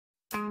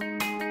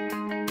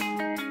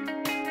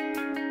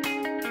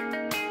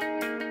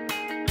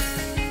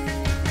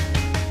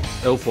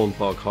Elthorne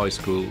Park High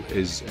School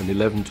is an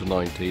 11 to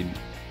 19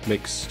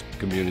 mixed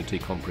community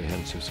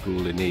comprehensive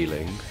school in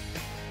Ealing.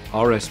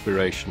 Our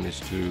aspiration is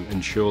to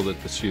ensure that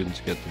the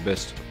students get the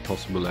best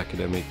possible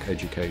academic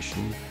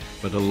education,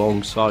 but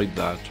alongside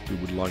that we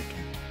would like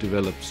to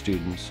develop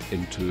students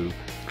into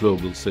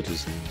global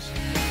citizens.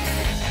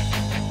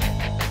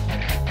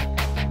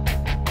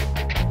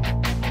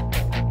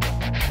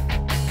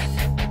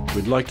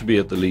 We'd like to be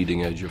at the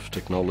leading edge of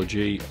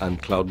technology, and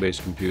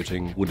cloud-based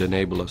computing would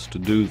enable us to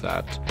do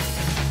that.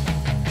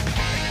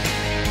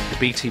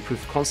 The BT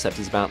Proof of Concept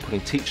is about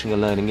putting teaching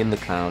and learning in the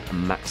cloud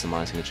and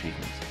maximising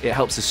achievement. It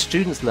helps the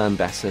students learn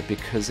better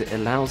because it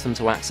allows them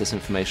to access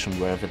information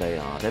wherever they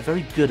are. They're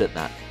very good at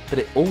that, but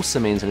it also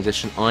means, in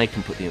addition, I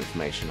can put the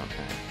information up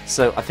there.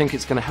 So I think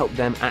it's going to help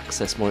them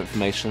access more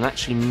information and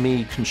actually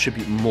me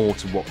contribute more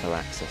to what they're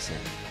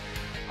accessing.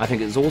 I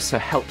think it also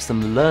helps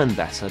them learn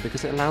better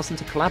because it allows them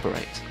to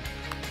collaborate.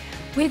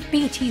 With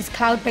BT's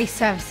cloud-based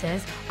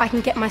services, I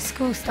can get my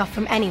school stuff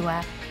from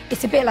anywhere.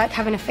 It's a bit like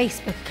having a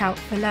Facebook account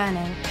for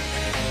learning.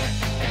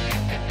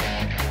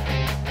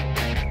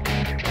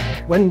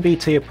 When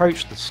BT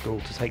approached the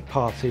school to take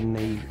part in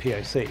the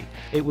POC,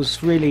 it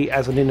was really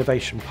as an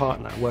innovation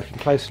partner, working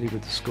closely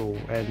with the school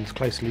and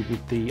closely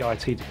with the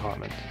IT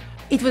department.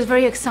 It was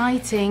very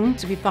exciting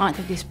to be part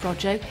of this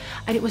project,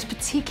 and it was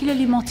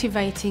particularly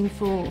motivating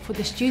for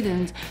the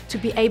students to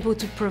be able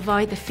to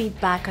provide the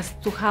feedback as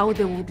to how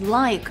they would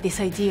like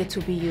this idea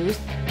to be used.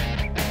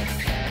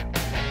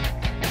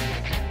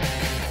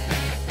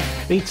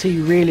 BT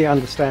really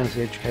understands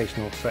the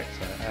educational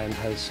sector and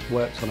has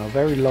worked on a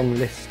very long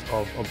list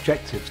of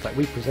objectives that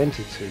we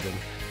presented to them.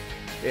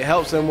 It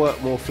helps them work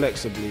more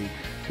flexibly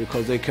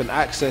because they can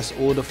access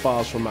all the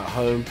files from at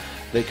home.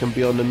 They can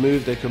be on the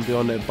move, they can be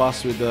on their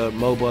bus with their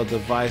mobile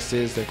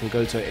devices, they can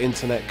go to an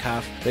internet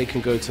cafe, they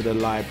can go to the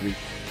library.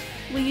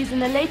 We're using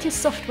the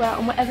latest software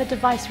on whatever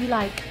device we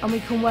like, and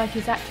we can work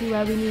exactly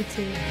where we need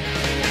to.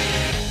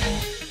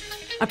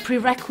 A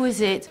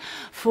prerequisite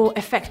for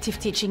effective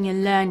teaching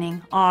and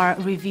learning are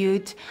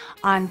reviewed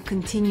and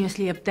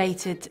continuously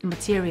updated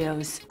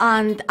materials.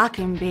 And I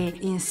can be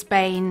in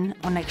Spain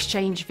on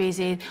exchange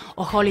visit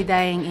or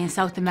holidaying in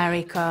South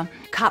America,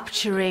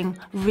 capturing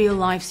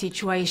real-life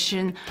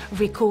situation,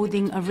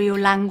 recording a real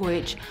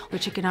language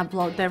which I can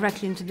upload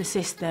directly into the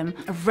system,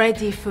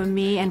 ready for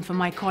me and for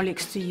my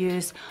colleagues to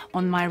use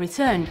on my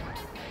return.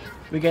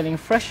 We're getting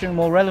fresher and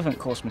more relevant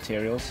course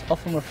materials,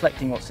 often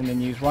reflecting what's in the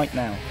news right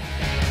now.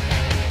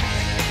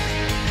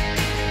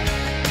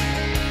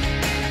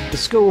 The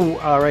school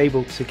are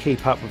able to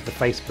keep up with the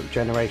Facebook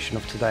generation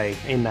of today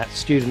in that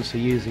students are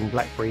using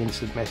BlackBerry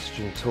instant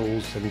messaging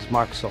tools and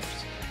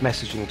Microsoft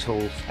messaging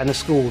tools, and the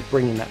school is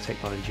bringing that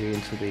technology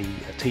into the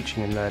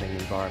teaching and learning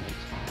environment.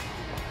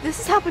 This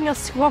is helping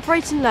us to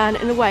cooperate and learn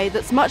in a way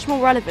that's much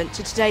more relevant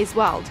to today's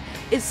world.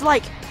 It's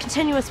like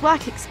continuous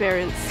work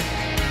experience.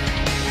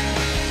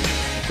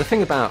 The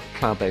thing about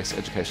cloud-based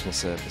educational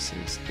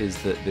services is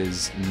that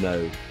there's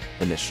no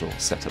initial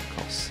setup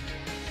costs.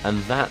 And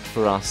that,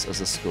 for us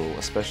as a school,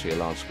 especially a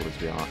large school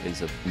as we are,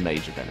 is a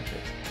major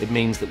benefit. It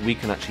means that we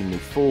can actually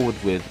move forward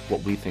with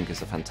what we think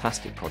is a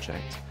fantastic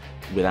project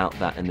without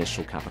that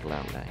initial capital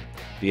outlay.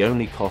 The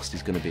only cost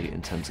is going to be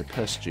in terms of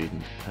per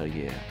student per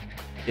year.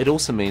 It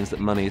also means that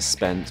money is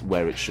spent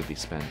where it should be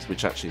spent,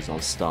 which actually is on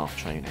staff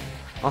training.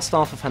 Our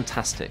staff are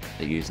fantastic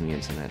at using the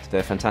internet.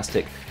 They're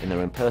fantastic in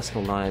their own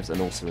personal lives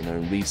and also in their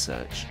own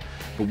research.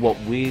 But what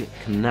we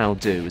can now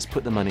do is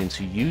put the money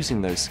into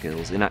using those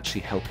skills in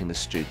actually helping the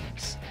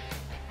students.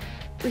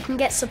 We can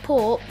get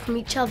support from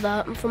each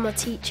other and from our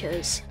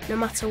teachers, no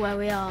matter where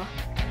we are.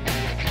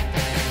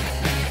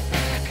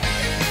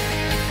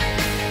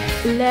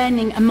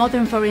 Learning a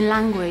modern foreign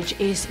language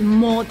is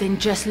more than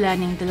just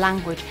learning the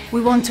language.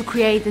 We want to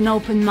create an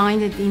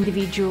open-minded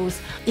individuals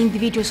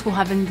who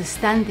have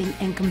understanding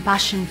and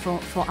compassion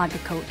for other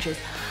cultures.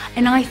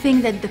 And I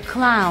think that the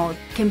cloud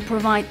can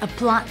provide a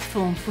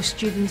platform for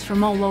students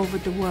from all over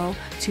the world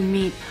to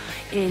meet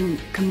and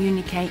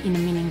communicate in a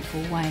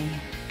meaningful way.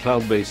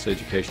 Cloud-based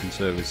education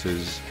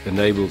services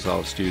enables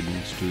our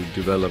students to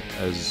develop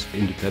as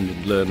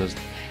independent learners,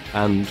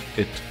 and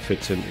it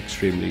fits in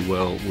extremely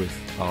well with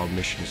our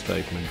mission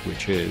statement,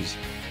 which is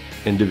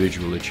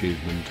individual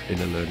achievement in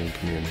a learning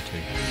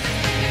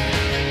community.